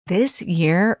this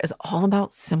year is all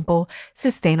about simple,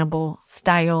 sustainable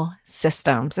style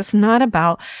systems. It's not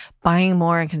about buying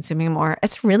more and consuming more.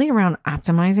 It's really around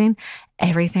optimizing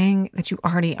everything that you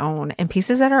already own and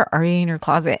pieces that are already in your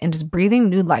closet and just breathing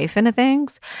new life into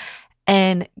things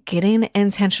and getting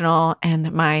intentional,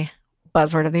 and my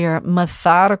buzzword of the year,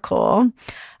 methodical,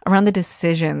 around the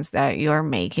decisions that you're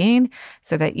making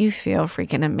so that you feel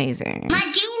freaking amazing.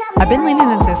 I've been leaning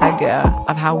into this idea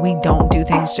of how we don't do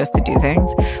things just to do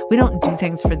things. We don't do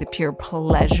things for the pure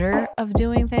pleasure of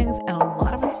doing things. And a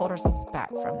lot of us hold ourselves back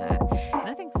from that. And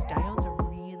I think style's a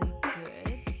really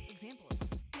good example.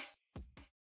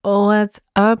 What's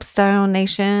up, Style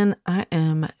Nation? I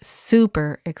am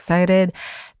super excited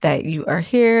that you are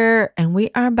here and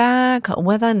we are back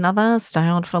with another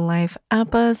Styled for Life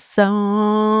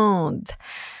episode.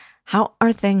 How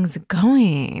are things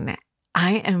going?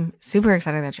 I am super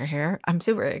excited that you're here. I'm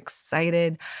super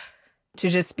excited to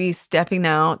just be stepping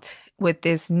out with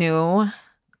this new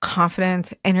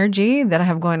confident energy that I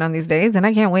have going on these days. And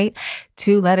I can't wait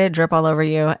to let it drip all over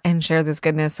you and share this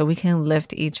goodness so we can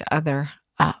lift each other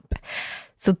up.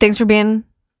 So thanks for being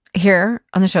here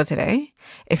on the show today.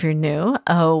 If you're new,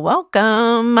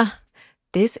 welcome.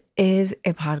 This is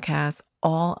a podcast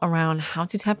all around how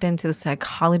to tap into the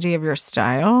psychology of your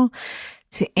style,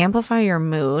 to amplify your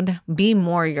mood, be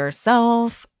more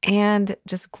yourself, and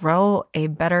just grow a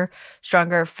better,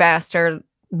 stronger, faster,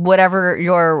 whatever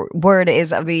your word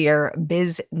is of the year,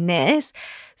 business,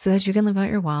 so that you can live out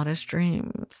your wildest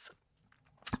dreams.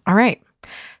 All right.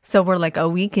 So we're like a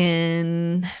week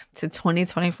in to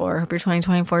 2024. Hope your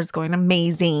 2024 is going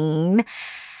amazing.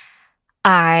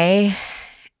 I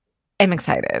am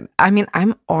excited. I mean,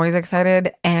 I'm always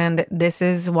excited. And this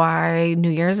is why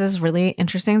New Year's is really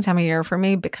interesting time of year for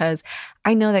me, because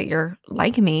I know that you're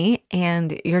like me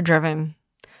and you're driven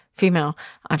female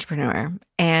entrepreneur.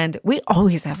 And we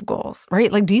always have goals,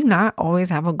 right? Like, do you not always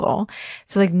have a goal?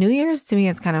 So like New Year's to me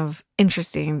is kind of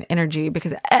interesting energy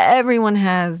because everyone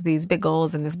has these big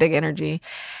goals and this big energy.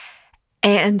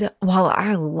 And while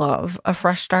I love a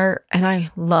fresh start and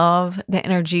I love the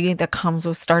energy that comes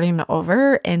with starting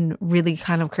over and really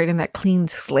kind of creating that clean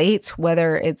slate,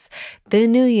 whether it's the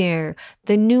new year,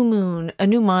 the new moon, a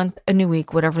new month, a new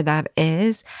week, whatever that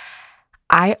is,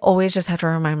 I always just have to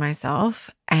remind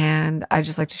myself, and I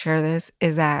just like to share this,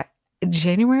 is that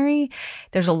January,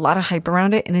 there's a lot of hype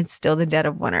around it and it's still the dead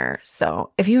of winter.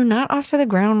 So if you're not off to the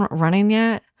ground running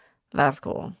yet, that's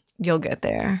cool. You'll get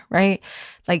there, right?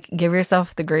 Like, give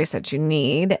yourself the grace that you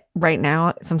need right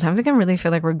now. Sometimes it can really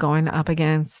feel like we're going up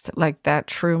against like that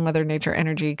true Mother Nature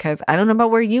energy, because I don't know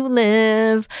about where you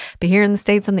live, but here in the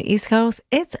States on the East Coast,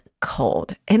 it's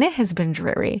cold and it has been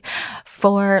dreary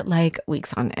for like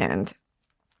weeks on end.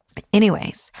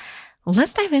 Anyways,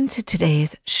 let's dive into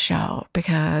today's show,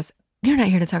 because you're not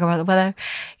here to talk about the weather.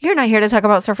 You're not here to talk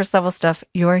about surface level stuff.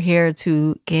 You're here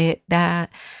to get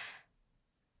that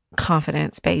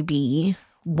confidence, baby.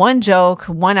 One joke,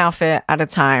 one outfit at a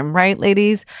time, right,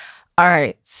 ladies? All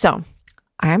right. So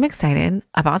I'm excited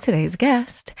about today's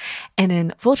guest. And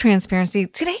in full transparency,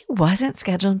 today wasn't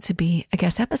scheduled to be a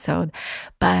guest episode,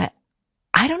 but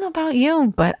I don't know about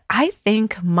you, but I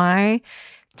think my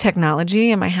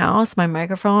technology in my house, my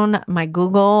microphone, my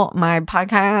Google, my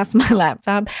podcast, my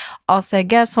laptop, all said,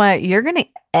 guess what? You're going to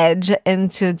edge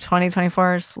into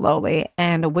 2024 slowly.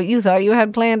 And what you thought you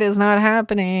had planned is not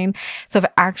happening. So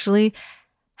I've actually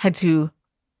had to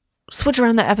switch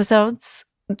around the episodes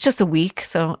just a week.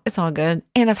 So it's all good.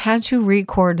 And I've had to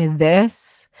record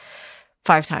this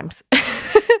 5 times.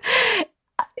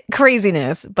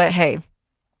 Craziness. But hey,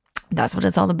 that's what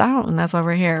it's all about. And that's why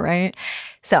we're here, right?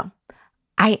 So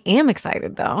I am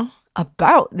excited though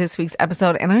about this week's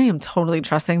episode, and I am totally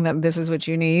trusting that this is what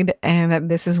you need and that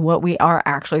this is what we are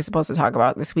actually supposed to talk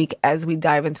about this week as we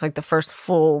dive into like the first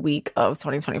full week of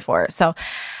 2024. So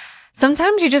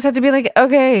sometimes you just have to be like,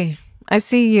 okay, I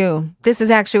see you. This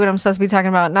is actually what I'm supposed to be talking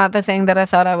about, not the thing that I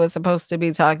thought I was supposed to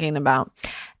be talking about.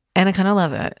 And I kind of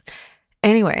love it.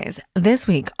 Anyways, this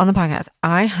week on the podcast,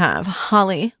 I have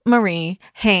Marie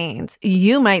Haynes.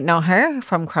 You might know her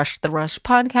from Crush the Rush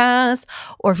podcast,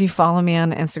 or if you follow me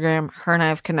on Instagram, her and I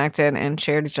have connected and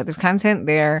shared each other's content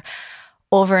there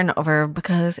over and over,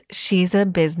 because she's a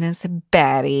business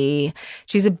baddie.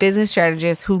 She's a business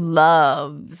strategist who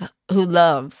loves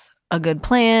a good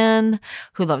plan,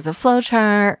 who loves a flow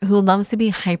chart, who loves to be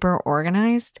hyper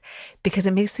organized because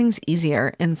it makes things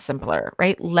easier and simpler,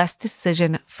 right? Less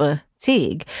decision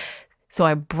fatigue. So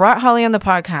I brought Holly on the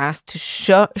podcast to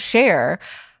share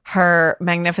her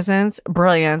magnificence,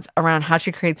 brilliance around how she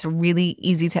creates really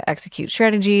easy to execute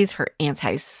strategies, her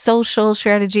anti-social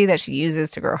strategy that she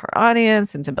uses to grow her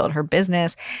audience and to build her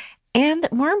business. And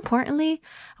more importantly,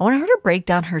 I want her to break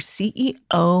down her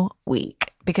CEO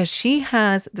week, because she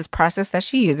has this process that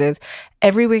she uses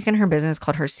every week in her business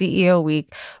called her CEO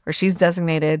week, where she's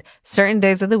designated certain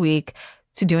days of the week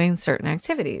to doing certain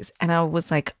activities. And I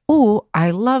was like, oh,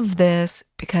 I love this,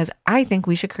 because I think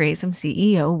we should create some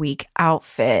CEO week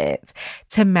outfits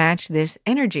to match this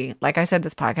energy. Like I said,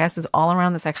 this podcast is all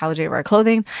around the psychology of our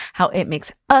clothing, how it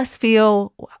makes us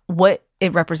feel, what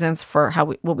it represents for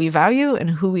what we value and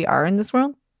who we are in this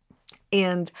world.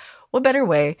 And what better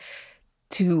way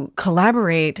to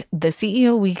collaborate the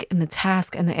CEO week and the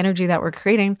task and the energy that we're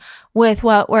creating with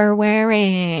what we're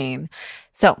wearing.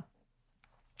 So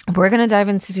we're going to dive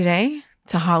into today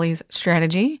to Holly's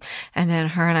strategy, and then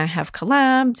her and I have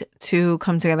collabed to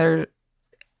come together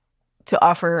to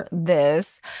offer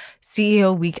this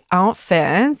CEO week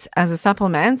outfit as a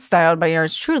supplement styled by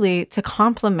yours truly to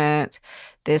complement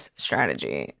this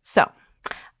strategy. So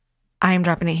I am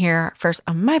dropping it here first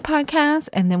on my podcast,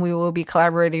 and then we will be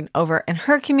collaborating over in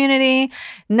her community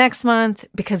next month,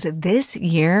 because this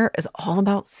year is all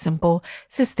about simple,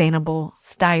 sustainable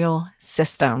style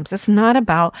systems. It's not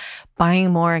about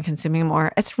buying more and consuming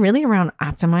more. It's really around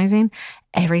optimizing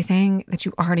everything that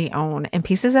you already own and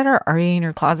pieces that are already in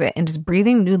your closet, and just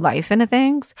breathing new life into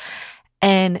things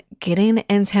and getting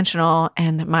intentional,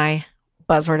 and my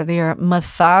buzzword of the year,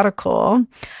 methodical,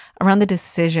 around the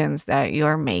decisions that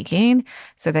you're making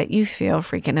so that you feel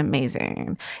freaking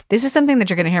amazing. This is something that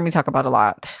you're going to hear me talk about a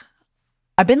lot.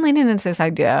 I've been leaning into this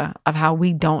idea of how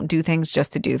we don't do things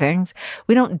just to do things.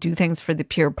 We don't do things for the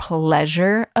pure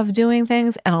pleasure of doing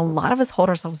things. And a lot of us hold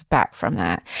ourselves back from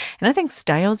that. And I think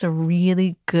style is a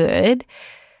really good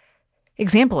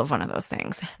example of one of those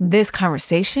things. This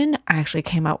conversation actually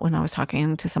came out when I was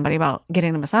talking to somebody about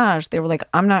getting a massage. They were like,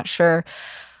 I'm not sure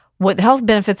what the health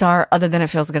benefits are other than it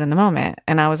feels good in the moment.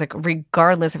 And I was like,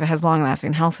 regardless if it has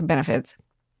long-lasting health benefits,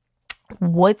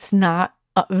 what's not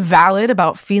valid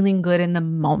about feeling good in the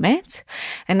moment?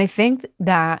 And I think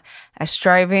that as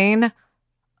striving,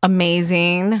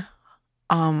 amazing,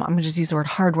 I'm going to just use the word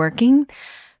hardworking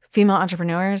female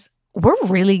entrepreneurs, we're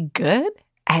really good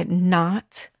at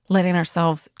not letting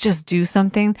ourselves just do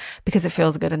something because it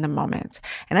feels good in the moment.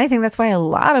 And I think that's why a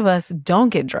lot of us don't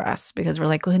get dressed, because we're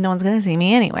like, well, no one's going to see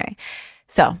me anyway.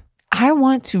 So I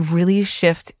want to really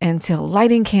shift into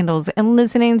lighting candles and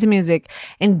listening to music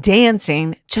and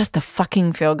dancing just to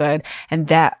fucking feel good. And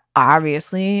that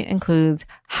obviously includes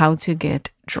how to get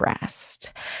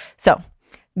dressed. So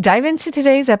dive into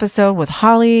today's episode with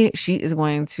Holly. She is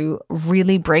going to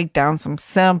really break down some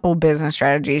simple business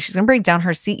strategies. She's going to break down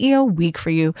her CEO week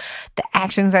for you, the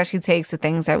actions that she takes, the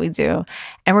things that we do.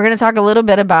 And we're going to talk a little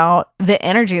bit about the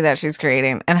energy that she's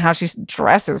creating and how she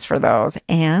dresses for those.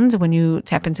 And when you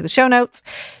tap into the show notes,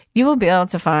 you will be able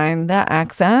to find the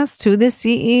access to the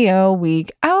CEO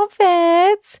week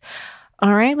outfits.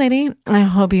 All right, lady, I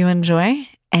hope you enjoy.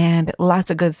 And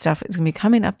lots of good stuff is going to be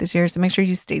coming up this year. So make sure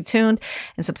you stay tuned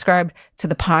and subscribe to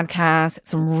the podcast.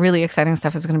 Some really exciting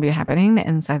stuff is going to be happening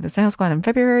inside the Style Squad in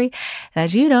February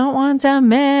that you don't want to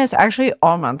miss. Actually,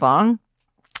 all month long.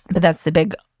 But that's the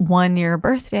big 1-year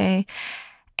birthday.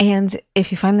 And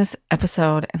if you find this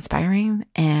episode inspiring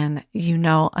and you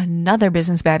know another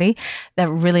business baddie that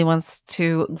really wants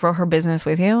to grow her business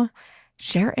with you,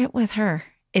 share it with her.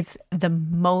 It's the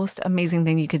most amazing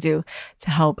thing you could do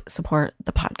to help support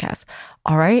the podcast.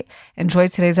 All right. Enjoy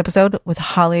today's episode with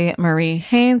Holly Marie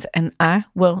Haynes, and I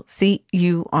will see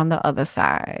you on the other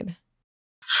side.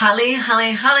 Holly,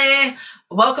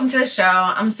 welcome to the show.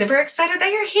 I'm super excited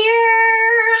that you're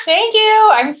here. Thank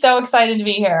you. I'm so excited to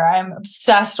be here. I'm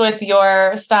obsessed with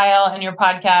your style and your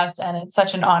podcast, and it's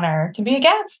such an honor to be a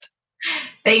guest.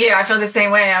 Thank you. I feel the same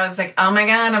way. I was like, oh my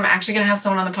God, I'm actually going to have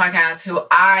someone on the podcast who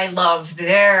I love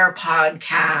their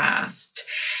podcast.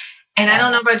 And yes. I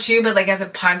don't know about you, but like as a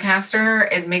podcaster,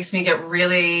 it makes me get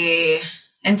really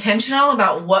intentional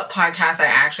about what podcasts I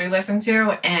actually listen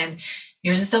to. And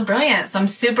yours is so brilliant. So I'm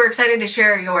super excited to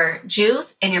share your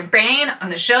juice and your brain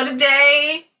on the show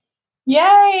today.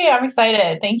 Yay. I'm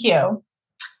excited. Thank you.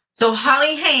 So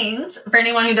Holly Haynes, for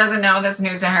anyone who doesn't know that's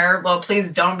new to her, well,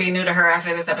 please don't be new to her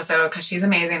after this episode because she's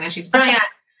amazing and she's brilliant,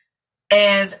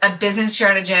 is a business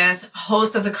strategist,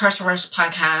 host of the Crush Rush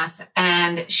podcast,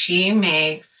 and she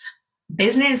makes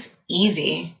business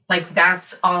easy. Like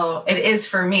that's all it is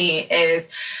for me, is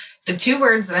the two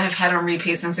words that I've had on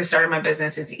repeat since I started my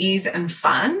business is ease and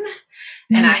fun.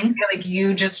 And I feel like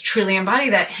you just truly embody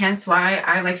that. Hence why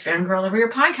I like fangirl over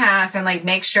your podcast and like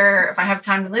make sure if I have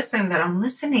time to listen that I'm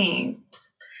listening.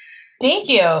 Thank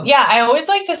you. Yeah. I always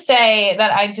like to say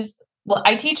that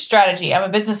I teach strategy. I'm a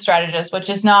business strategist, which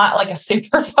is not like a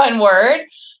super fun word,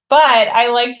 but I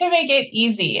like to make it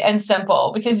easy and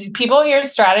simple because people hear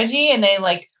strategy and they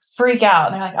like freak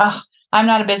out and they're like, oh, I'm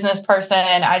not a business person.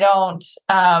 I don't,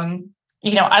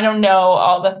 I don't know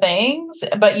all the things,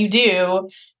 but you do.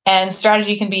 And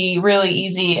strategy can be really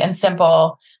easy and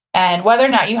simple. And whether or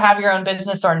not you have your own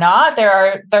business or not,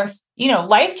 there's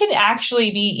life can actually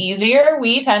be easier.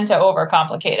 We tend to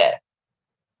overcomplicate it.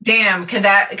 Damn,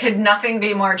 could nothing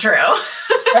be more true?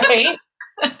 Right?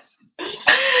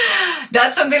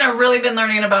 That's something I've really been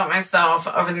learning about myself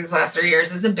over these last 3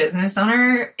 years as a business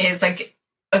owner is like,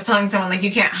 I was telling someone like,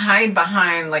 you can't hide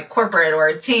behind like corporate or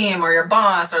a team or your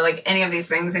boss or like any of these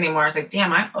things anymore. It's like,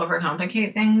 damn, I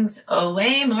overcomplicate things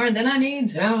way more than I need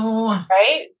to.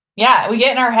 Right? Yeah, we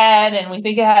get in our head and we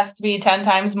think it has to be 10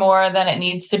 times more than it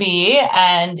needs to be.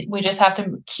 And we just have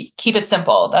to keep it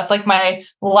simple. That's like my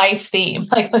life theme.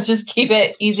 Like, let's just keep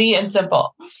it easy and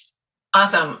simple.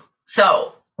 Awesome.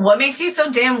 So what makes you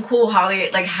so damn cool, Holly?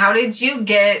 Like, how did you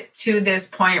get to this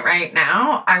point right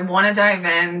now? I want to dive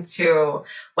into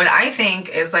what I think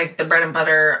is like the bread and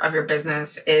butter of your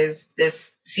business is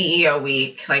this CEO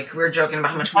week. Like, we were joking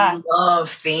about how much we love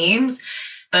themes.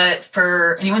 But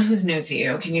for anyone who's new to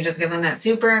you, can you just give them that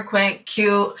super quick,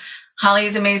 cute,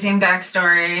 Holly's amazing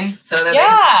backstory? So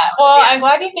that I'm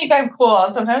glad you think I'm cool.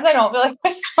 Sometimes I don't feel like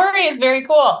my story is very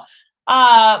cool.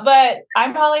 But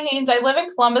I'm Marie Haynes. I live in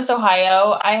Columbus,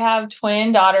 Ohio. I have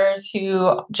twin daughters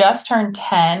who just turned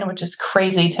 10, which is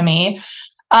crazy to me.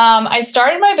 I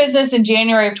started my business in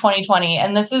January of 2020,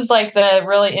 and this is like the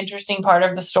really interesting part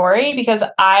of the story because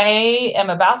I am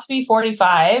about to be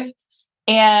 45.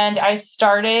 And I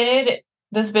started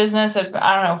this business at,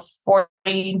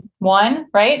 41,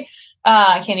 right?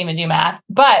 I can't even do math.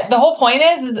 But the whole point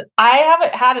is I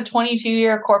haven't had a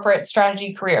 22-year corporate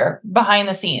strategy career behind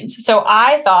the scenes. So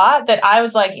I thought that I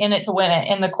was like in it to win it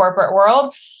in the corporate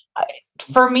world.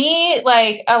 For me,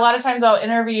 like a lot of times I'll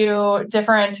interview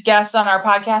different guests on our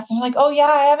podcast and they're like, oh yeah,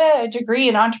 I have a degree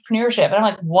in entrepreneurship. And I'm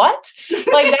like, what? Like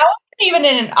that wasn't even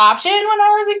an option when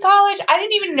I was in college. I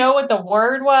didn't even know what the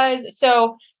word was.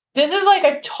 So this is like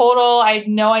I had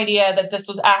no idea that this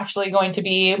was actually going to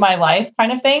be my life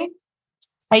kind of thing.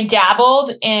 I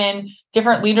dabbled in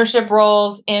different leadership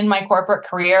roles in my corporate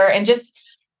career and just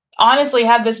honestly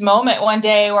had this moment one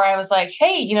day where I was like,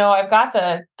 hey, I've got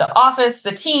the office,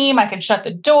 the team, I can shut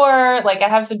the door. Like I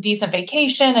have some decent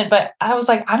vacation. But I was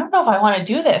like, I don't know if I want to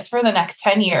do this for the next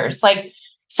 10 years. Like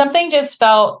something just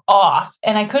felt off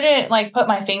and I couldn't like put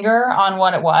my finger on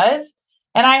what it was.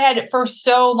 And I had for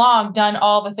so long done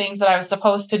all the things that I was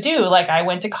supposed to do. Like I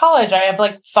went to college, I have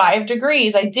like 5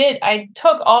 degrees. I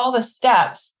took all the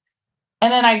steps.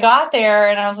 And then I got there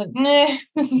and I was like, nah,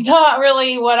 this is not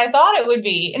really what I thought it would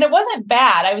be. And it wasn't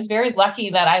bad. I was very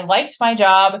lucky that I liked my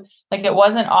job. Like it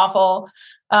wasn't awful.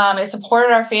 It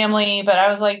supported our family, but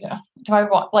I was like,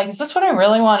 is this what I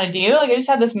really want to do? Like I just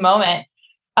had this moment.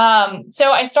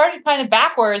 So I started kind of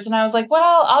backwards and I was like,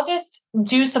 well, I'll just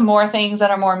do some more things that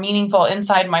are more meaningful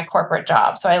inside my corporate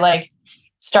job. So I like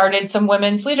started some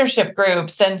women's leadership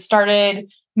groups and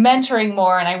started mentoring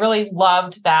more. And I really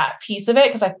loved that piece of it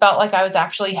because I felt like I was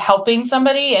actually helping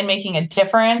somebody and making a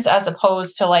difference as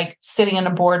opposed to like sitting in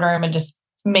a boardroom and just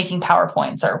making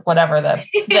PowerPoints or whatever the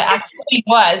activity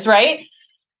was. Right.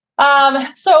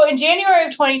 So in January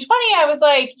of 2020, I was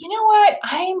like, you know what?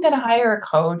 I'm going to hire a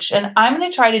coach and I'm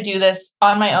going to try to do this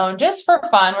on my own just for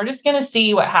fun. We're just going to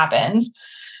see what happens.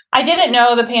 I didn't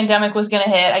know the pandemic was going to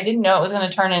hit. I didn't know it was going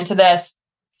to turn into this.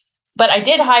 But I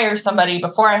did hire somebody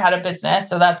before I had a business.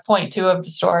 So that's point 2 of the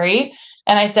story.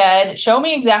 And I said, show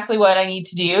me exactly what I need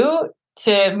to do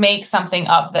to make something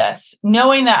of this,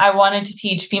 knowing that I wanted to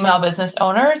teach female business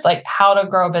owners like how to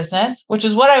grow a business, which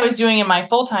is what I was doing in my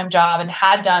full-time job and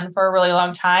had done for a really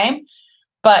long time.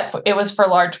 But it was for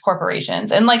large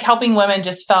corporations and like helping women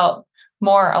just felt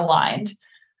more aligned.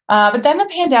 But then the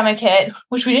pandemic hit,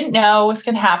 which we didn't know was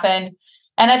going to happen.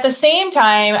 And at the same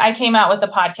time, I came out with a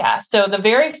podcast. So the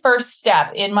very first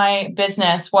step in my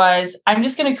business was I'm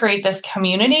just going to create this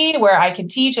community where I can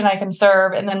teach and I can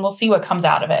serve, and then we'll see what comes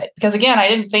out of it. Because again, I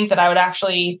didn't think that I would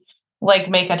actually like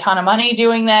make a ton of money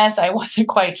doing this. I wasn't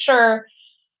quite sure.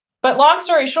 But long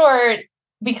story short,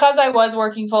 because I was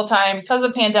working full time, because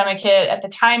the pandemic hit, at the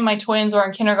time my twins were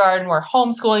in kindergarten, we're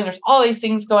homeschooling, there's all these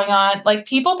things going on. Like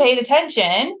people paid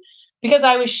attention because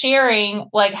I was sharing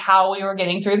like how we were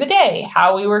getting through the day,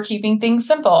 how we were keeping things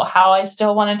simple, how I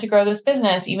still wanted to grow this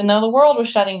business, even though the world was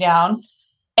shutting down.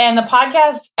 And the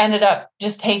podcast ended up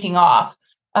just taking off.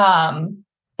 And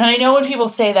I know when people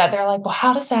say that, they're like, well,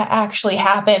 how does that actually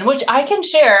happen? Which I can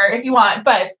share if you want,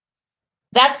 but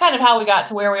that's kind of how we got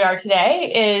to where we are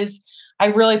today. Is I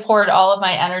really poured all of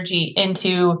my energy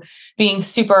into being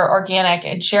super organic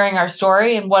and sharing our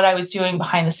story and what I was doing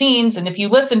behind the scenes. And if you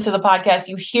listen to the podcast,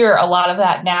 you hear a lot of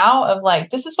that now of like,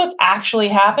 this is what's actually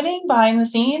happening behind the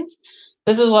scenes.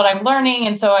 This is what I'm learning.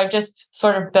 And so I've just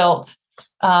sort of built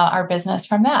our business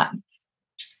from that.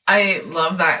 I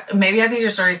love that. Maybe I think your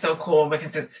story is so cool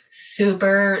because it's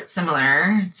super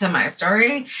similar to my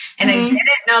story. And I didn't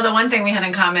know the one thing we had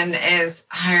in common is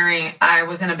hiring. I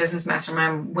was in a business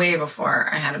mastermind way before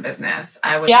I had a business.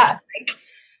 I was just like,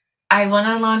 I want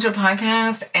to launch a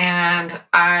podcast and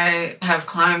I have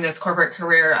climbed this corporate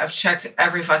career. I've checked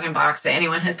every fucking box that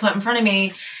anyone has put in front of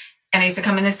me. And I used to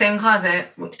come in the same closet.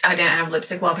 I didn't have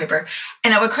lipstick wallpaper.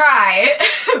 And I would cry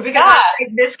because I was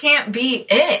like, this can't be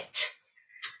it.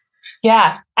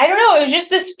 Yeah. I don't know. It was just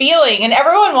this feeling. And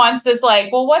everyone wants this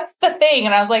like, well, what's the thing?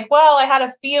 And I was like, well, I had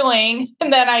a feeling.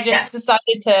 And then I just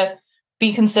decided to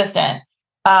be consistent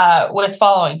with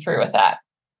following through with that.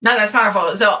 No, that's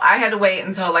powerful. So I had to wait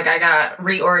until like I got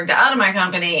reorged out of my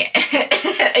company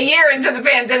a year into the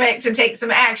pandemic to take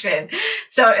some action.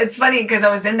 So it's funny because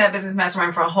I was in that business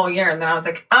mastermind for a whole year. And then I was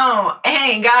like, oh,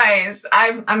 hey guys,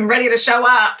 I'm ready to show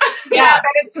up. Yeah. Now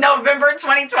that it's November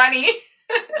 2020.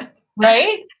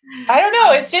 Right? I don't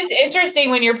know. It's just interesting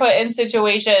when you're put in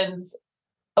situations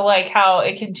like how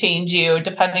it can change you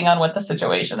depending on what the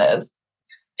situation is.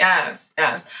 Yes.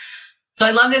 So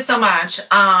I love this so much.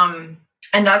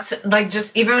 And that's like,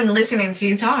 just even listening to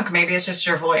you talk, maybe it's just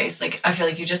your voice. Like, I feel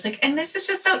like you just like, and this is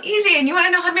just so easy. And you want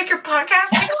to know how to make your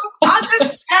podcast? Like, I'll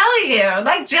just tell you,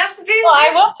 like, just do Well,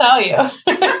 I will tell you.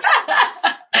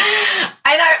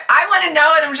 And I want to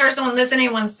know it. I'm sure someone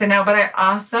listening wants to know, but I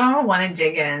also want to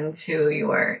dig into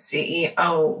your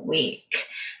CEO week.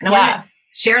 And I want to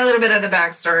share a little bit of the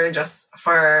backstory just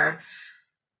for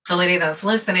the lady that's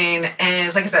listening.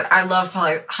 Is like I said, I love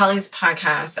Holly's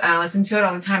podcast. And I listen to it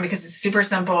all the time because it's super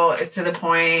simple. It's to the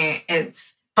point.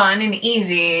 It's fun and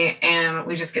easy. And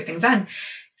we just get things done.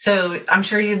 So I'm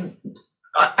sure you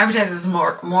advertises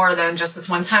more than just this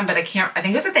one time, but I think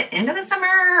it was at the end of the summer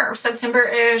or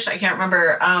September-ish. I can't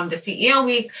remember. The CEO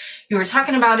week, you were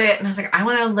talking about it and I was like, I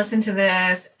want to listen to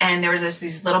this. And there was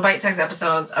these little bite-sized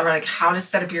episodes of like how to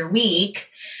set up your week.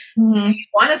 You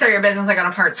want to start your business like on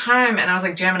a part-time. And I was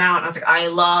like jamming out and I was like, I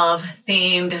love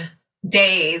themed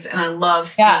days and I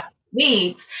love themed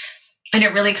weeks. And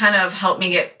it really kind of helped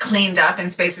me get cleaned up in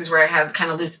spaces where I had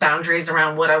kind of loose boundaries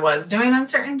around what I was doing on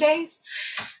certain days.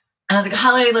 And I was like,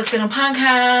 Holly, let's get on a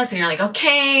podcast. And you're like,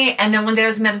 okay. And then one day I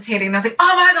was meditating and I was like,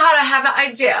 oh my God, I have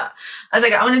an idea. I was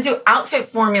like, I want to do outfit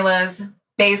formulas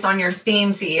based on your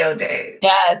theme CEO days.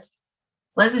 Yes.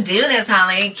 Let's do this,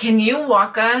 Holly. Can you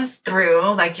walk us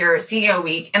through like your CEO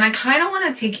week? And I kind of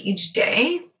want to take each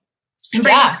day and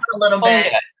break it down a little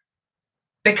bit.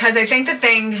 Because I think the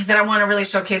thing that I want to really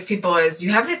showcase people is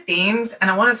you have the themes.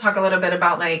 And I want to talk a little bit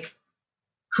about like,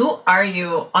 who are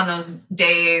you on those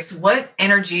days? What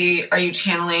energy are you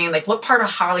channeling? Like what part of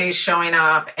Holly is showing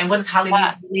up and what does Holly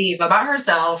need to believe about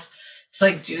herself to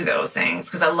like do those things?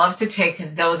 Because I love to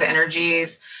take those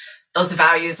energies, those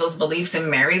values, those beliefs and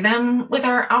marry them with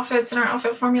our outfits and our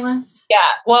outfit formulas. Yeah.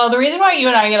 Well, the reason why you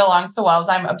and I get along so well is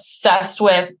I'm obsessed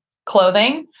with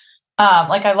clothing.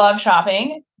 Like I love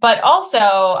shopping, but also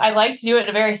I like to do it in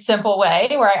a very simple way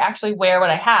where I actually wear what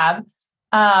I have.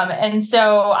 And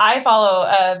so I follow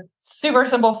a super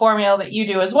simple formula that you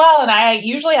do as well. And I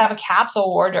usually have a capsule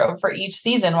wardrobe for each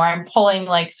season where I'm pulling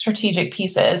like strategic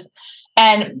pieces.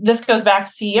 And this goes back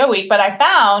to CEO week, but I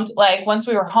found like once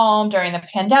we were home during the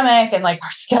pandemic and like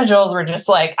our schedules were just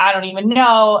like, I don't even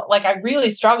know, like I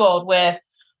really struggled with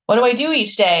what do I do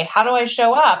each day? How do I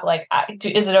show up? Like,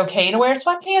 is it okay to wear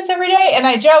sweatpants every day? And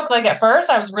I joke, like at first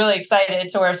I was really excited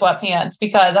to wear sweatpants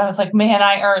because I was like, man,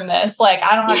 I earned this. Like,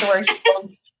 I don't have to wear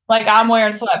shoes. Like I'm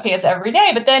wearing sweatpants every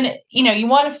day. But then, you know, you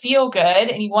want to feel good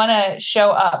and you want to show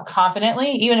up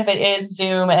confidently, even if it is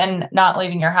Zoom and not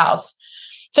leaving your house.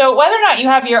 So whether or not you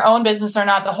have your own business or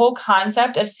not, the whole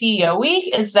concept of CEO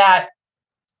week is that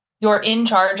you're in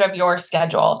charge of your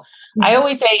schedule. I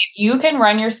always say, if you can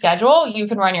run your schedule, you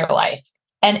can run your life.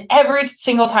 And every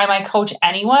single time I coach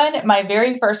anyone, my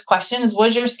very first question is, what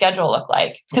does your schedule look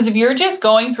like? Because if you're just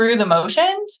going through the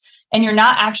motions and you're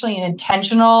not actually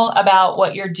intentional about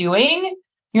what you're doing,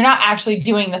 you're not actually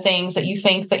doing the things that you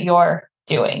think that you're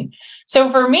doing. So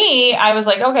for me, I was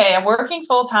like, okay, I'm working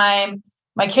full time.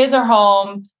 My kids are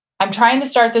home. I'm trying to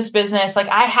start this business. Like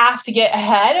I have to get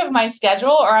ahead of my schedule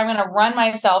or I'm going to run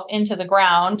myself into the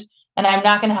ground and I'm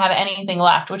not going to have anything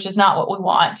left, which is not what we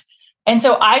want. And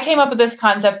so I came up with this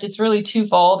concept. It's really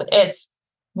twofold. It's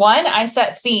one, I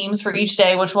set themes for each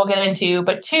day, which we'll get into,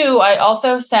 but two, I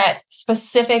also set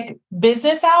specific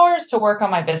business hours to work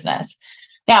on my business.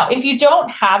 Now, if you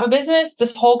don't have a business,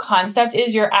 this whole concept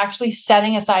is you're actually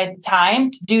setting aside the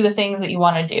time to do the things that you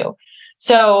want to do.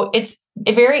 So it's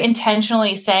very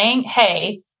intentionally saying,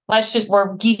 hey,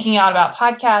 we're geeking out about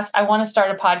podcasts. I want to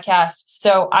start a podcast.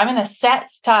 So I'm going to set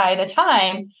aside a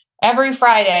time every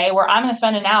Friday where I'm going to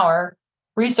spend an hour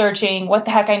researching what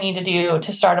the heck I need to do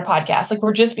to start a podcast. Like,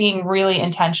 we're just being really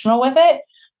intentional with it.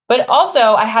 But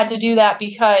also I had to do that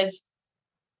because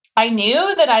I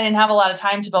knew that I didn't have a lot of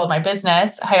time to build my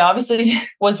business. I obviously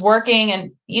was working,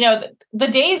 and, the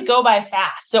days go by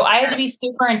fast. So I had to be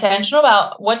super intentional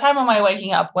about what time am I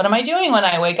waking up? What am I doing when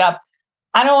I wake up?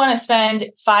 I don't want to spend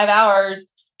 5 hours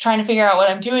trying to figure out what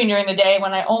I'm doing during the day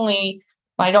when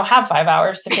I don't have 5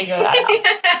 hours to figure that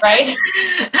out. Right.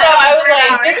 So I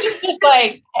was like, this is just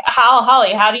like,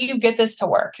 Holly, how do you get this to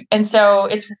work? And so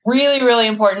it's really, really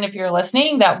important, if you're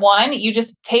listening, that one, you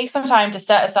just take some time to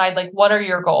set aside, like, what are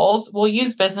your goals? We'll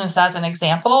use business as an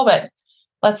example, but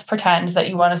let's pretend that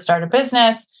you want to start a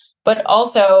business, but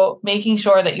also making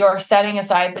sure that you're setting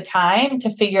aside the time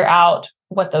to figure out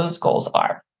what those goals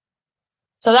are.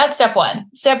 So that's step one.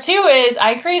 Step two is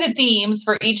I created themes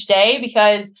for each day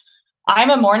because I'm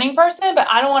a morning person, but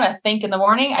I don't want to think in the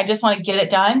morning. I just want to get it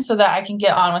done so that I can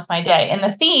get on with my day. And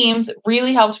the themes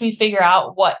really helped me figure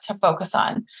out what to focus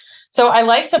on. So I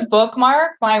like to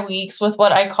bookmark my weeks with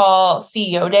what I call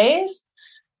CEO days.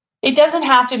 It doesn't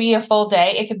have to be a full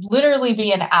day. It could literally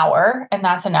be an hour, and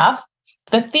that's enough.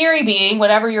 The theory being,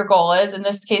 whatever your goal is, in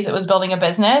this case, it was building a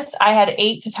business. I had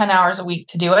 8 to 10 hours a week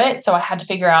to do it. So I had to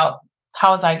figure out,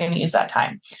 how was I going to use that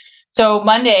time? So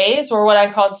Mondays were what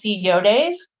I called CEO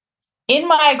days. In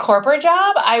my corporate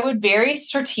job, I would very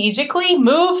strategically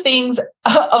move things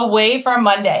away from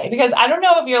Monday, because I don't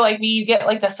know if you're like me, you get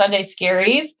like the Sunday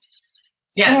scaries.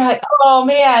 Yeah. You're like, oh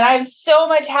man, I have so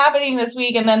much happening this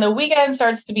week. And then the weekend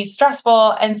starts to be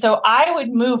stressful. And so I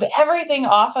would move everything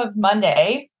off of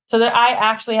Monday so that I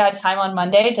actually had time on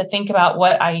Monday to think about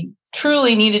what I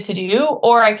truly needed to do,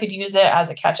 or I could use it as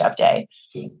a catch-up day.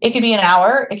 It could be an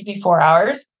hour, it could be 4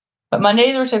 hours, but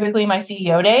Mondays were typically my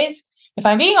CEO days. If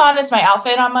I'm being honest, my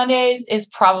outfit on Mondays is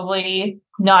probably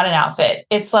not an outfit.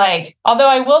 It's like, although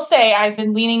I will say I've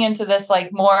been leaning into this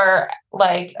like more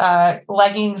like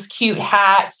leggings, cute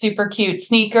hat, super cute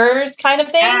sneakers kind of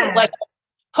thing, yes, like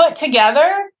put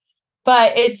together,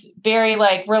 but it's very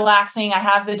like relaxing. I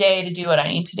have the day to do what I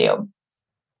need to do.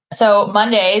 So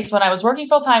Mondays, when I was working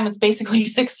full time, was basically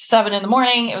 6 to 7 in the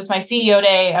morning. It was my CEO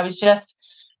day. I was just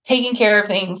taking care of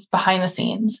things behind the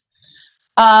scenes.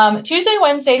 Tuesday,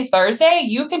 Wednesday, Thursday,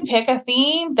 you can pick a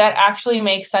theme that actually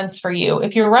makes sense for you.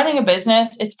 If you're running a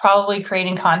business, it's probably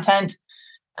creating content.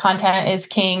 Content is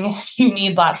king. You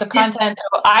need lots of content.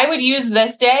 So I would use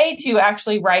this day to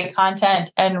actually write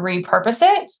content and repurpose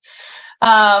it.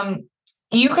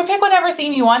 You can pick whatever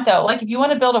theme you want, though. Like if you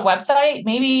want to build a website,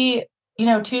 maybe,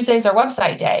 Tuesday's our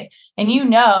website day. And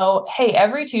hey,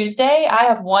 every Tuesday I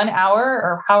have 1 hour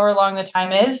or however long the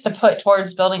time is to put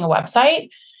towards building a website.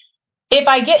 If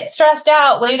I get stressed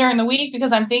out later in the week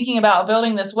because I'm thinking about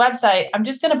building this website, I'm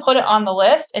just going to put it on the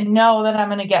list and know that I'm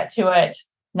going to get to it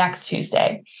next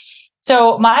Tuesday.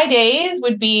 So my days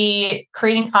would be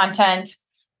creating content.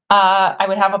 I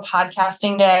would have a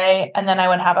podcasting day, and then I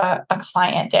would have a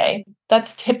client day.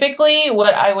 That's typically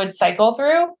what I would cycle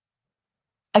through.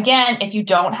 Again, if you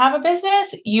don't have a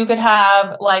business, you could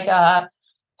have like a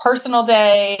personal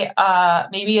day.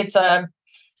 Maybe it's a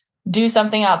do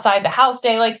something outside the house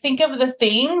day. Like think of the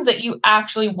things that you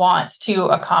actually want to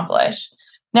accomplish.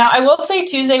 Now, I will say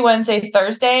Tuesday, Wednesday,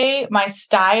 Thursday, my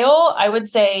style, I would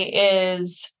say,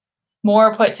 is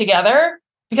more put together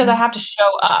because I have to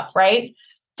show up, right?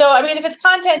 So, I mean, if it's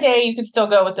content day, you could still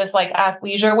go with this like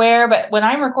athleisure wear. But when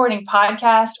I'm recording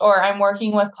podcasts or I'm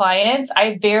working with clients,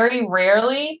 I very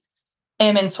rarely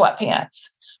am in sweatpants,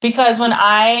 because when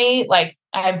I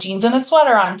have jeans and a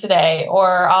sweater on today,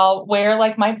 or I'll wear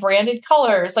like my branded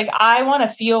colors. Like I want to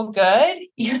feel good,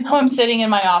 even though I'm sitting in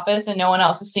my office and no one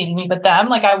else is seeing me but them.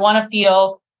 Like I want to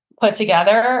feel put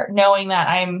together, knowing that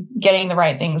I'm getting the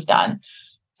right things done.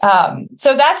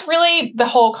 So that's really the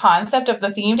whole concept of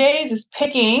the theme days, is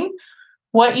picking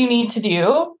what you need to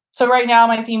do. So right now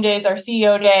my theme days are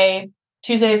CEO day,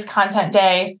 Tuesday is content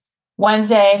day,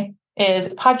 Wednesday is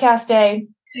podcast day.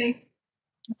 Okay.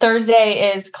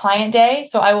 Thursday is client day.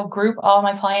 So I will group all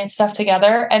my client stuff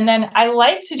together. And then I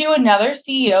like to do another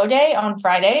CEO day on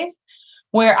Fridays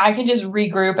where I can just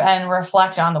regroup and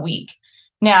reflect on the week.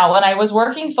 Now, when I was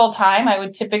working full time, I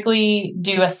would typically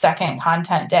do a second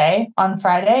content day on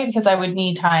Friday because I would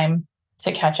need time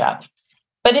to catch up.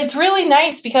 But it's really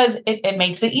nice because it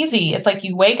makes it easy. It's like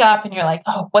you wake up and you're like,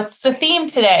 oh, what's the theme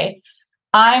today?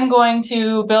 I'm going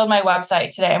to build my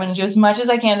website today. I'm going to do as much as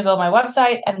I can to build my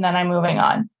website, and then I'm moving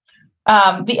on.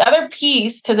 The other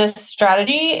piece to this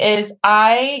strategy is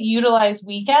I utilize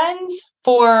weekends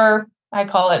for, I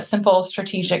call it simple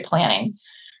strategic planning.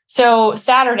 So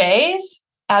Saturdays,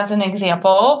 as an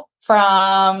example,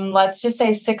 from let's just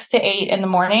say 6 to 8 in the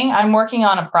morning, I'm working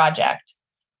on a project.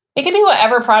 It can be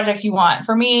whatever project you want.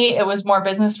 For me, it was more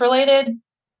business related,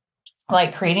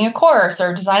 like creating a course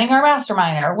or designing our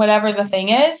mastermind or whatever the thing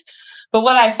is. But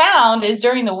what I found is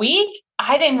during the week,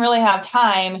 I didn't really have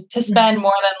time to spend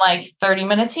more than like 30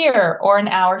 minutes here or an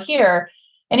hour here.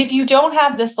 And if you don't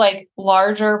have this like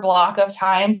larger block of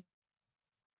time,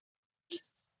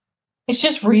 it's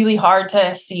just really hard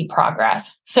to see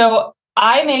progress. So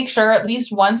I make sure at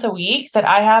least once a week that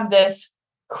I have this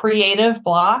creative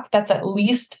block that's at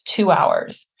least 2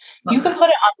 hours. Okay. You can put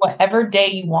it on whatever day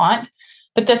you want,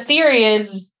 but the theory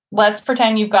is, let's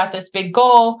pretend you've got this big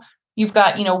goal. You've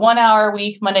got, 1 hour a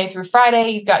week, Monday through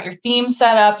Friday. You've got your theme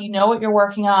set up. You know what you're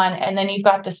working on. And then you've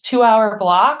got this 2 hour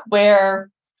block where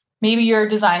maybe you're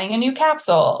designing a new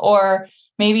capsule, or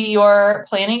maybe you're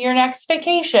planning your next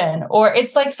vacation, or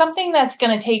it's like something that's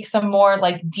going to take some more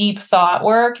like deep thought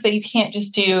work that you can't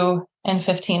just do in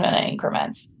 15-minute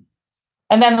increments.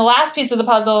 And then the last piece of the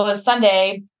puzzle is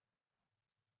Sunday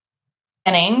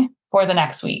planning for the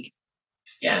next week.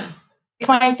 Yeah.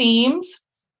 My themes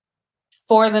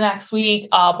for the next week,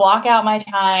 I'll block out my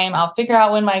time. I'll figure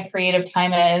out when my creative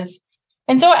time is.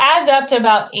 And so it adds up to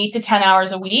about 8 to 10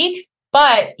 hours a week,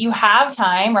 but you have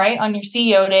time, right, on your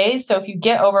CEO days. So if you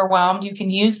get overwhelmed, you can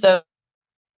use those.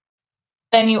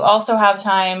 Then you also have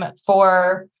time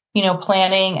for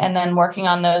planning and then working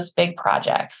on those big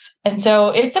projects. And so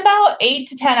it's about 8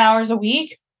 to 10 hours a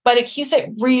week, but it keeps it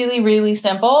really, really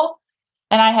simple.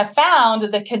 And I have found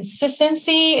that the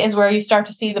consistency is where you start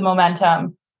to see the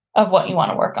momentum of what you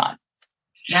want to work on.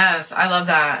 Yes, I love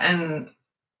that. And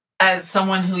as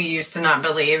someone who used to not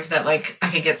believe that like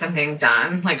I could get something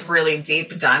done, like really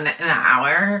deep done in an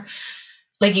hour,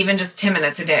 like even just 10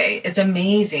 minutes a day, it's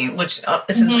amazing, which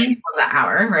essentially equals an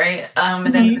hour, right?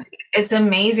 And then it's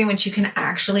amazing what you can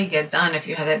actually get done if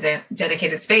you have that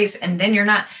dedicated space. And then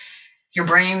your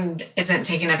brain isn't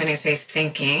taking up any space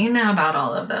thinking about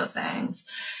all of those things.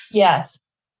 Yes.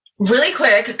 Really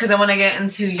quick, because I want to get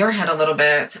into your head a little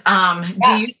bit.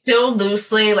 Do you still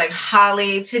loosely, like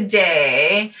Holly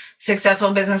today,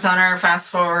 successful business owner, fast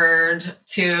forward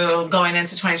to going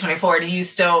into 2024, do you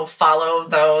still follow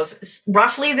those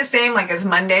roughly the same? Like is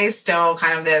Monday still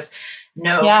kind of this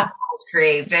calls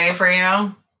create day for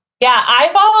you? Yeah, I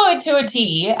follow it to a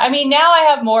T. I mean, now I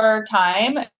have more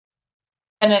time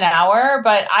in an hour,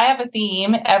 but I have a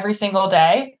theme every single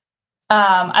day.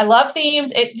 I love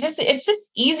themes. It's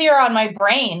just easier on my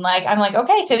brain. Like I'm like,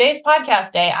 okay, today's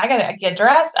podcast day. I gotta get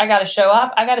dressed. I gotta show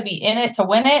up. I gotta be in it to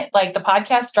win it. Like the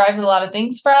podcast drives a lot of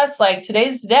things for us. Like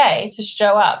today's the day to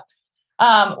show up.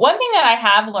 One thing that I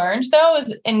have learned though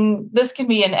is, and this can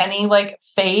be in any like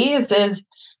phase, is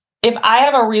if I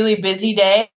have a really busy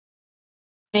day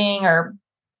or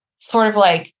sort of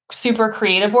like super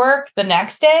creative work, the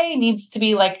next day needs to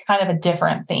be like kind of a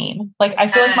different theme. Like I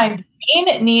feel like my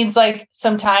brain needs like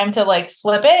some time to like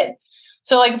flip it.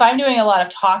 So like if I'm doing a lot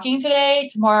of talking today,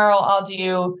 tomorrow I'll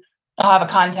have a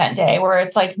content day where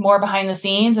it's like more behind the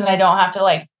scenes and I don't have to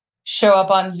like show up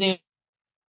on Zoom.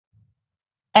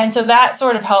 And so that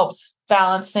sort of helps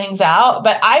balance things out.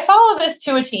 But I follow this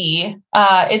to a T.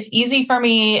 It's easy for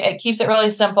me. It keeps it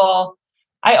really simple.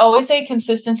 I always say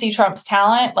consistency trumps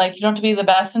talent. Like you don't have to be the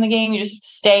best in the game. You just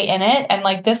stay in it. And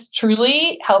like this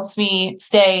truly helps me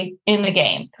stay in the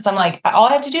game. Cause I'm like, all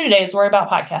I have to do today is worry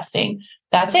about podcasting.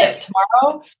 That's it.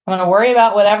 Tomorrow, I'm going to worry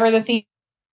about whatever the theme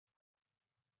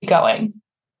is going.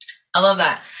 I love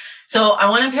that. So I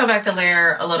want to peel back the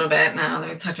layer a little bit now that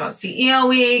we talked about CEO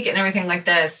week and everything like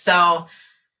this. So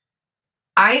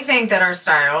I think that our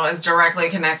style is directly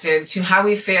connected to how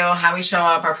we feel, how we show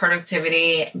up, our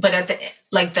productivity. But at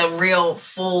the real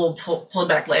full pulled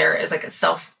back layer is like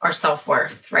our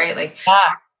self-worth, right? Like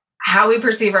how we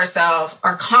perceive ourselves,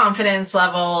 our confidence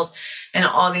levels, and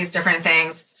all these different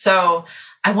things. So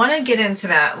I want to get into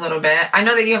that a little bit. I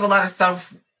know that you have a lot of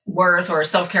self-worth or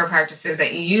self-care practices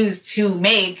that you use to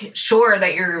make sure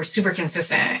that you're super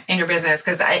consistent in your business.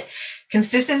 Because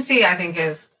consistency, I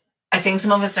think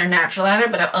some of us are natural at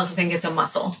it, but I also think it's a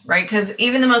muscle, right? Because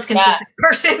even the most consistent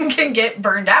person can get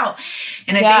burned out.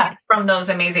 And I think from those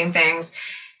amazing things,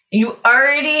 you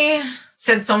already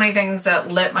said so many things that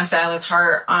lit my stylist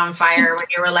heart on fire when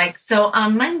you were like, so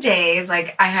on Mondays,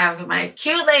 like I have my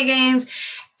cute leggings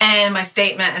and my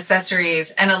statement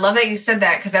accessories. And I love that you said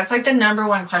that, because that's like the number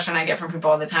one question I get from people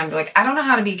all the time. They're like, I don't know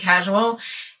how to be casual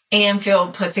and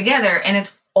feel put together. And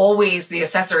it's always the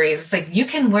accessories. It's like, you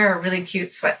can wear a really cute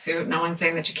sweatsuit. No one's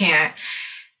saying that you can't.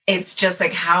 It's just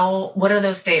like, what are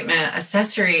those statement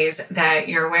accessories that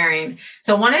you're wearing?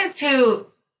 So I wanted to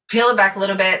peel it back a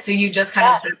little bit. So you just kind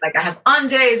of said like, I have on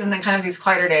days and then kind of these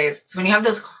quieter days. So when you have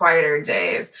those quieter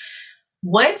days,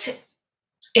 what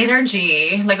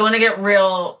energy, like I want to get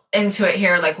real into it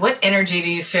here. Like what energy do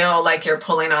you feel like you're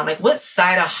pulling on? Like what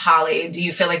side of Holly do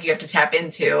you feel like you have to tap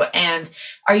into? And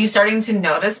are you starting to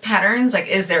notice patterns? Like,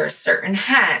 is there a certain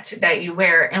hat that you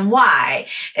wear and why?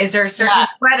 Is there a certain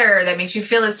sweater that makes you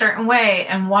feel a certain way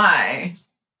and why?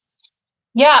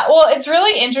 Yeah, well, it's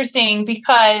really interesting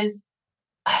because,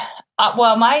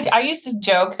 I used to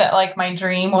joke that like my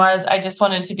dream was I just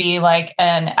wanted to be like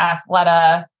an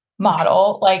Athleta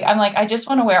model. Like, I'm like, I just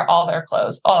want to wear all their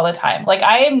clothes all the time. Like,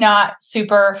 I am not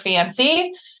super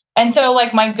fancy. And so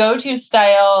like my go-to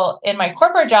style in my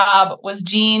corporate job was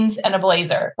jeans and a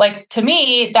blazer. Like to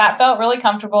me, that felt really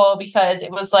comfortable because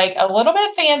it was like a little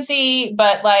bit fancy,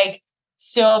 but like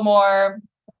still more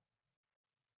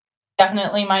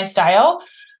definitely my style.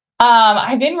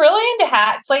 I've been really into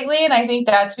hats lately, and I think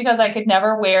that's because I could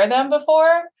never wear them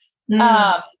before.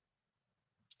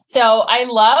 So I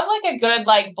love like a good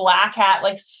like black hat,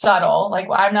 like subtle. Like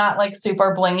I'm not like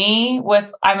super blingy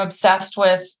I'm obsessed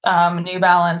with New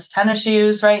Balance tennis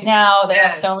shoes right now. They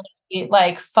have so many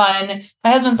like fun. My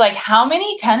husband's like, how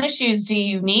many tennis shoes do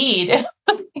you need?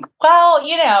 Like, well,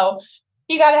 you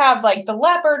got to have like the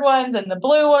leopard ones and the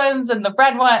blue ones and the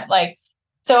red one. Like,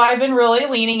 so I've been really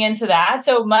leaning into that.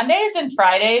 So Mondays and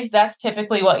Fridays, that's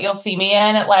typically what you'll see me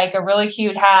in, like a really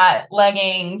cute hat,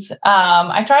 leggings.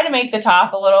 I try to make the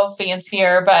top a little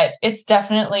fancier, but it's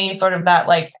definitely sort of that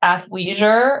like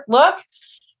athleisure look.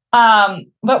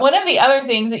 But one of the other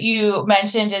things that you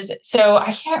mentioned is, so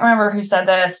I can't remember who said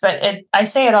this, but I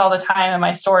say it all the time in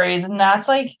my stories, and that's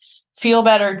like, feel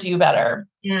better, do better.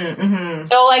 Mm-hmm.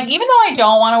 So like, even though I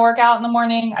don't want to work out in the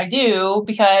morning, I do,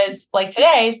 because like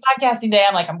today's podcasting day,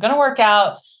 I'm like, I'm going to work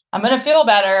out. I'm going to feel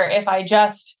better if I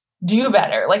just do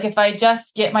better. Like if I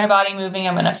just get my body moving,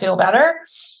 I'm going to feel better.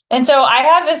 And so I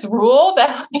have this rule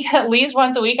that like, at least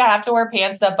once a week, I have to wear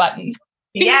pants that button.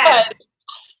 Yeah.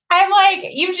 I'm like,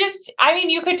 you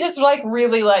could just like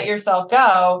really let yourself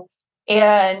go.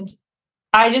 And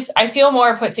I feel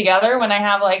more put together when I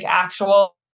have like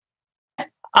actual,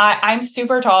 I'm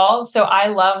super tall, so I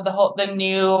love that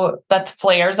the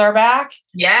flares are back.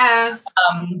 Yes.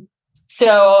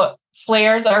 So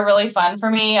flares are really fun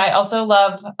for me. I also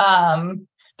love,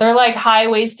 they're like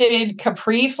high-waisted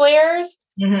capri flares.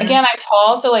 Mm-hmm. Again, I'm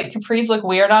tall, so like capris look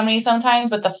weird on me sometimes,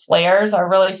 but the flares are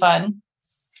really fun.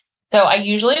 So I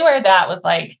usually wear that with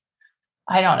like,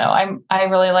 I don't know, I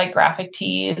really like graphic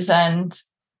tees and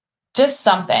just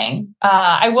something.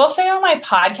 I will say on my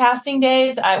podcasting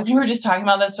days, we were just talking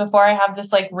about this before, I have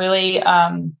this like really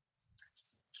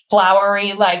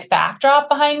flowery like backdrop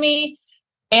behind me.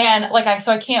 And like,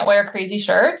 I can't wear crazy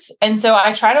shirts. And so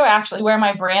I try to actually wear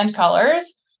my brand colors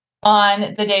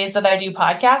on the days that I do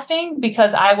podcasting,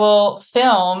 because I will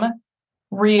film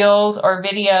reels or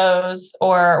videos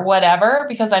or whatever,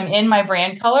 because I'm in my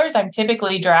brand colors. I'm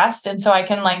typically dressed. And so I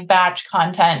can like batch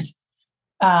content.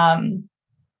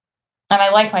 And I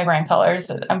like my brand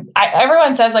colors.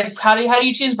 Everyone says like, how do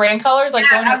you choose brand colors? Like,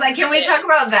 I was like, can we talk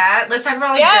about that? Let's talk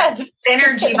about like the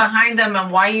synergy behind them and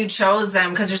why you chose them.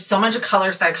 Because there's so much of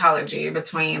color psychology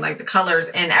between like the colors,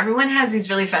 and everyone has these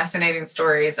really fascinating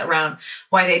stories around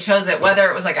why they chose it, whether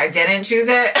it was like, I didn't choose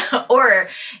it or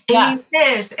it means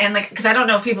this. And like, because I don't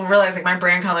know if people realize like my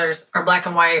brand colors are black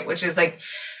and white, which is like,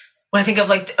 when I think of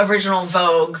like the original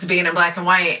Vogues being in black and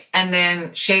white, and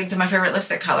then shades of my favorite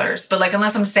lipstick colors. But like,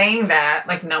 unless I'm saying that,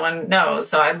 like no one knows.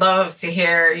 So I'd love to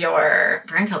hear your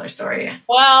brand color story.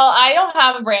 Well, I don't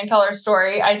have a brand color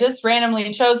story. I just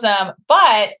randomly chose them,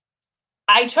 but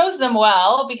I chose them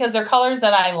well because they're colors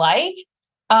that I like.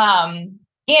 And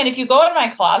if you go into my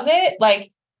closet,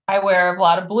 like I wear a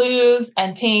lot of blues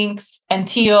and pinks and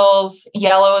teals.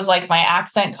 Yellow is like my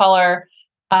accent color.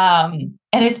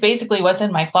 And it's basically what's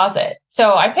in my closet.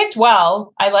 So I picked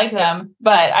well, I like them,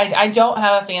 but I don't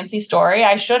have a fancy story.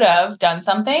 I should have done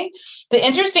something. The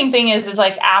interesting thing is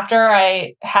like after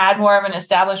I had more of an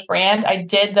established brand, I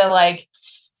did the like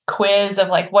quiz of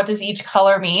like, what does each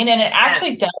color mean? And it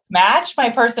actually does match my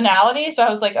personality. So I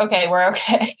was like, okay, we're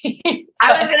okay.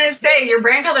 I was going to say your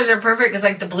brand colors are perfect because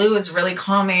like the blue is really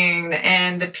calming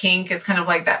and the pink is kind of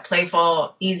like that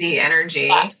playful, easy energy.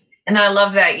 Yes. And then I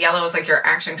love that yellow is like your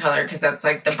action color because that's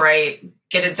like the bright,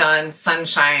 get it done,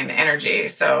 sunshine energy.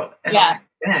 So it all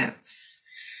makes sense.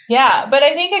 Yeah. But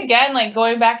I think again, like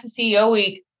going back to CEO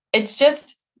week, it's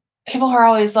just people are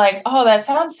always like, oh, that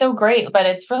sounds so great, but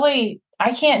it's really,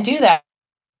 I can't do that.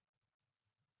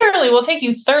 Literally will take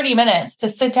you 30 minutes to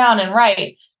sit down and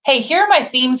write, hey, here are my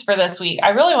themes for this week. I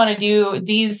really want to do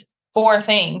these 4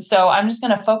 things. So I'm just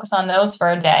going to focus on those for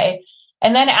a day.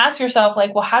 And then ask yourself,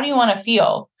 like, well, how do you want to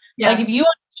feel? Yes. Like if you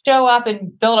want to show up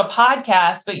and build a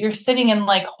podcast, but you're sitting in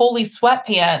like holy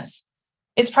sweatpants,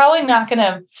 it's probably not going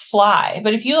to fly.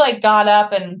 But if you like got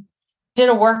up and did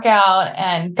a workout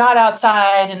and got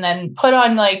outside and then put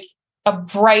on like a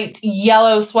bright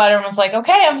yellow sweater and was like,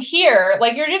 okay, I'm here.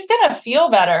 Like, you're just going to feel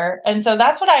better. And so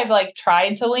that's what I've like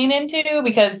tried to lean into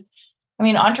because I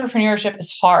mean, entrepreneurship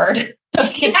is hard.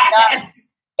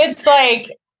 It's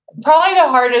like probably the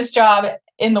hardest job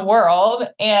in the world.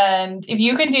 And if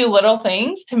you can do little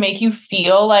things to make you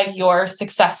feel like you're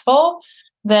successful,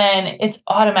 then it's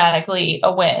automatically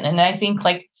a win. And I think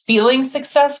like feeling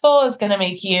successful is going to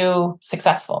make you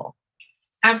successful.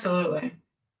 Absolutely.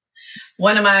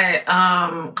 One of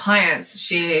my clients,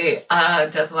 she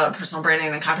does a lot of personal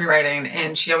branding and copywriting.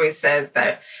 And she always says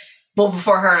that, well,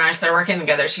 before her and I started working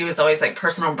together, she was always like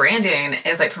personal branding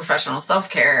is like professional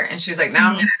self-care. And she's like, now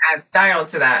I'm going to add style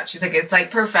to that. She's like, it's like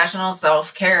professional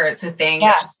self-care. It's a thing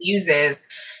that she uses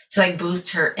to like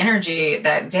boost her energy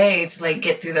that day to like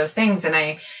get through those things. And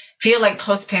I feel like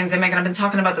post-pandemic, and I've been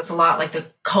talking about this a lot, like the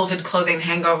COVID clothing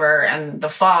hangover and the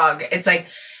fog. It's like,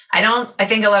 I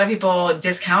think a lot of people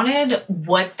discounted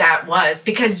what that was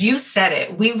because you said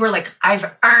it. We were like,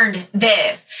 I've earned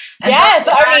this. And yes.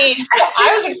 I mean,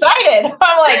 I was excited.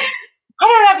 I'm like, I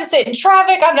don't have to sit in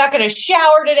traffic. I'm not going to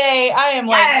shower today. I am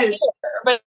like, here,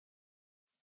 but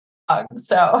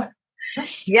so.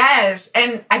 Yes.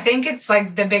 And I think it's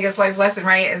like the biggest life lesson,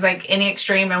 right? Is like any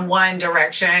extreme in one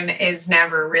direction is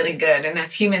never really good. And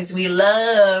as humans, we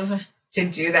love to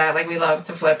do that. Like we love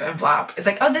to flip and flop. It's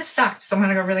like, oh, this sucks. So I'm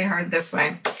going to go really hard this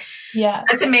way. Yeah.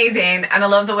 That's amazing. And I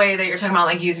love the way that you're talking about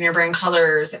like using your brand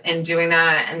colors and doing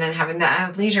that and then having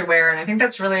that leisure wear. And I think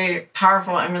that's really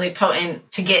powerful and really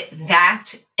potent to get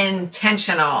that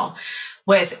intentional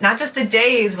with not just the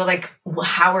days, but like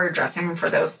how we're dressing for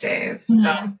those days. Mm-hmm.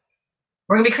 So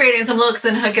we're going to be creating some looks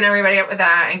and hooking everybody up with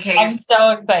that in case. I'm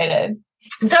so excited.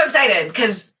 I'm so excited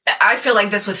because I feel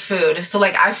like this with food. So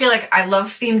like, I feel like I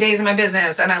love theme days in my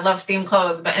business and I love theme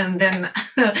clothes, but, and then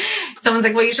someone's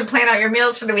like, well, you should plan out your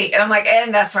meals for the week. And I'm like,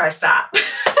 and that's where I stop.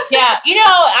 Yeah. You know,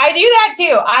 I do that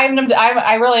too.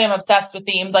 I really am obsessed with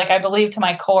themes. Like I believe to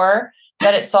my core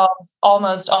that it solves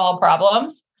almost all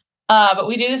problems. But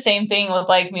we do the same thing with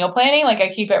like meal planning. Like I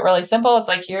keep it really simple. It's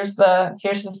like, here's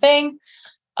the thing.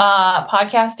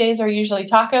 Podcast days are usually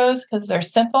tacos because they're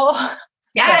simple.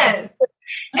 Yes.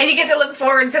 And you get to look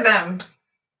forward to them.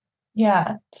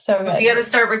 Yeah. So good. You got to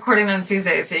start recording on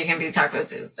Tuesday so you can be Taco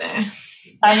Tuesday.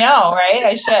 I know, right?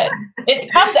 I should. It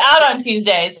comes out on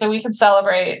Tuesday so we can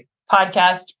celebrate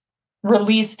podcast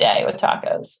release day with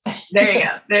tacos. There you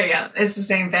go. It's the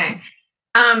same thing.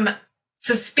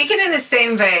 So speaking in the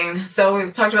same vein, so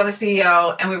we've talked about the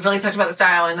CEO and we've really talked about the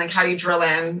style and like how you drill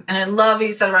in. And I love what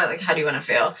you said about like, how do you want to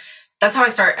feel? That's how I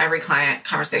start every client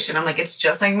conversation. I'm like, it's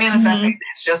just like manifesting. Mm-hmm.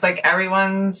 It's just like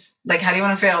everyone's like, how do you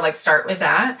want to feel? Like start with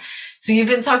that. So you've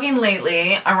been talking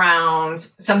lately around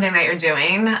something that you're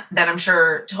doing that I'm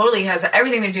sure totally has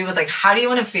everything to do with like, how do you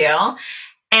want to feel?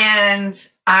 And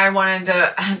I wanted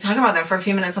to talk about that for a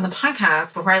few minutes on the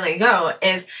podcast before I let you go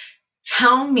is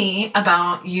tell me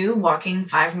about you walking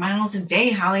 5 miles a day,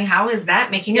 Holly. How is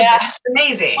that making your business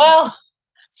amazing? Well,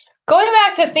 going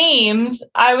back to themes,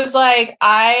 I was like,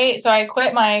 I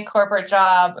quit my corporate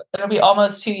job. It'll be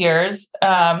almost 2 years.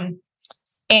 And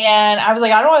I was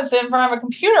like, I don't want to sit in front of a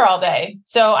computer all day.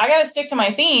 So I got to stick to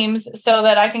my themes so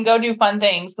that I can go do fun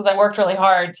things because I worked really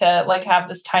hard to like have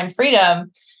this time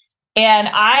freedom. And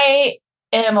I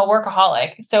am a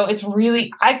workaholic. So it's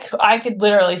really, I could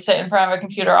literally sit in front of a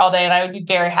computer all day and I would be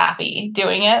very happy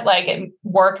doing it. Like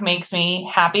work makes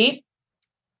me happy.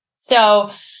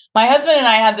 So my husband and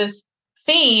I had this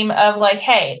theme of like,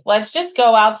 hey, let's just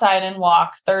go outside and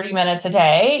walk 30 minutes a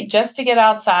day just to get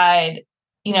outside,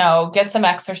 you know, get some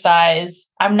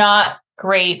exercise. I'm not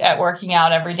great at working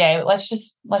out every day, but let's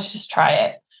just try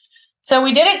it. So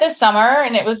we did it this summer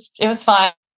and it was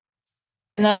fun.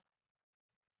 And then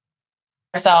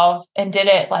ourselves and did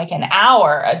it like an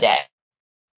hour a day.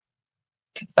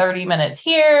 30 minutes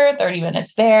here, 30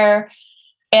 minutes there.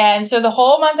 And so the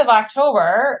whole month of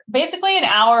October, basically an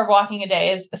hour of walking a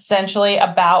day is essentially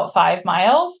about 5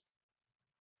 miles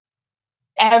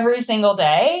every single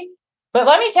day. But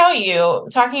let me tell you,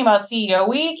 talking about CEO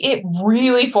week, it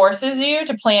really forces you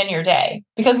to plan your day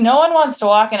because no one wants to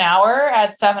walk an hour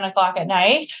at 7 o'clock at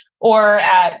night or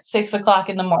at 6 o'clock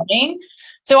in the morning.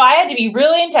 So I had to be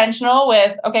really intentional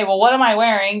with, okay, well, what am I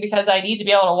wearing? Because I need to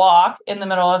be able to walk in the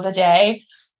middle of the day.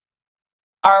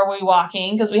 Are we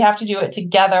walking? Because we have to do it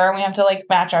together and we have to like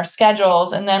match our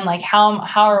schedules. And then like, how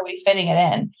are we fitting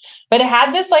it in? But it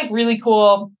had this like really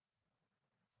cool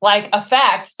like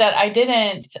effect that I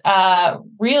didn't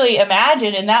really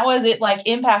imagine. And that was it like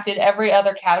impacted every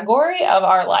other category of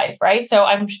our life. Right. So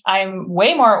I'm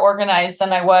way more organized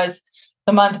than I was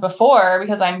the month before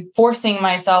because I'm forcing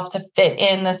myself to fit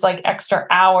in this like extra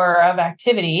hour of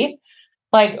activity.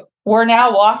 Like we're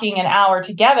now walking an hour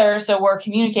together. So we're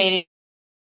communicating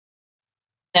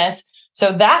this.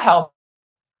 So that helped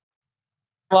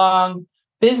long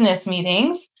business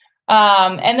meetings.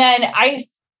 And then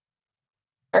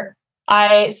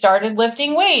I started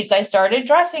lifting weights. I started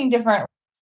dressing different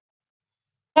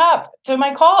up to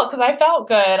my call because I felt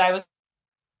good. I was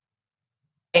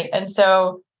and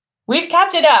so we've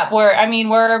kept it up. We're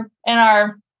in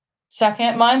our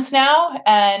second month now.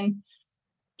 And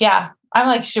yeah, I'm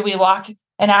like, should we walk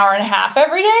an hour and a half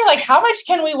every day? Like, how much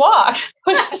can we walk?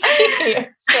 So.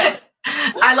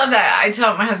 I love that. I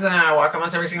tell my husband and I walk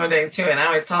almost every single day too. And I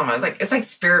always tell him, I was like, it's like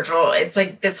spiritual. It's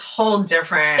like this whole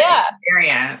different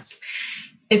experience.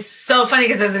 It's so funny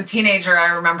because as a teenager,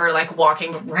 I remember like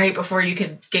walking right before you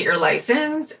could get your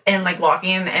license and like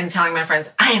walking and telling my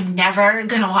friends, I am never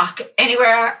going to walk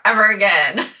anywhere ever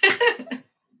again.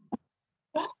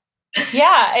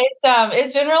 Yeah,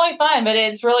 it's been really fun, but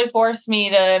it's really forced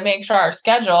me to make sure our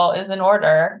schedule is in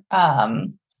order.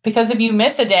 Because if you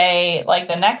miss a day, like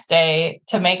the next day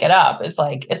to make it up, it's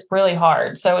really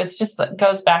hard. So it's just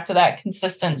goes back to that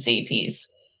consistency piece.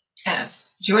 Yes.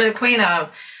 You are the queen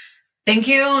of. Thank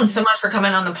you so much for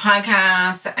coming on the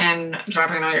podcast and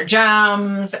dropping all your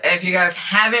gems. If you guys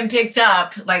haven't picked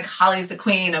up, like Holly's the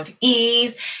queen of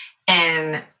ease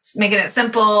and making it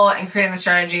simple and creating the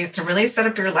strategies to really set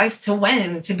up your life to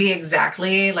win, to be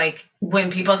exactly like when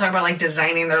people talk about like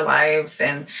designing their lives.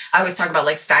 And I always talk about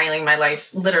like styling my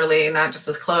life, literally, not just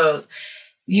with clothes.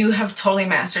 You have totally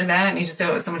mastered that and you just do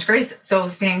it with so much grace. So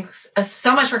thanks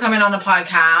so much for coming on the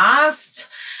podcast.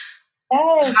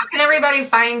 Yes. How can everybody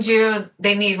find you?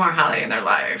 They need more Holly in their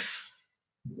life.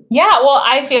 Yeah, well,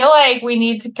 I feel like we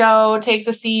need to go take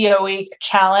the CEO Week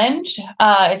challenge.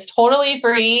 It's totally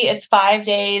free. It's 5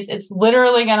 days. It's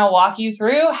literally going to walk you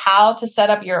through how to set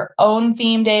up your own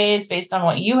theme days based on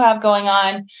what you have going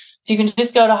on. So you can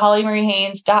just go to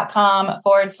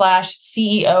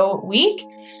hollymariehaynes.com/CEO Week.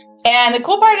 And the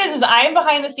cool part is I'm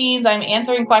behind the scenes. I'm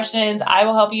answering questions. I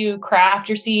will help you craft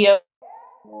your CEO.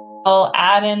 I'll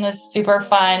add in this super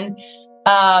fun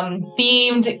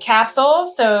themed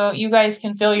capsule so you guys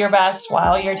can feel your best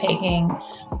while you're taking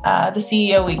the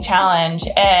CEO Week challenge.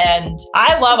 And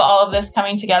I love all of this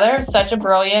coming together. Such a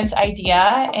brilliant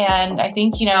idea. And I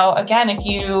think, again, if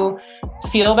you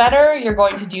feel better, you're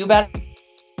going to do better.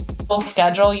 Full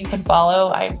schedule you can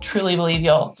follow. I truly believe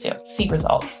you'll see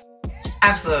results.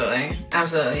 Absolutely.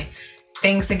 Absolutely.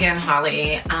 Thanks again,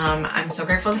 Holly. I'm so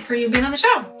grateful for you being on the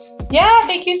show. Yeah,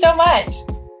 thank you so much.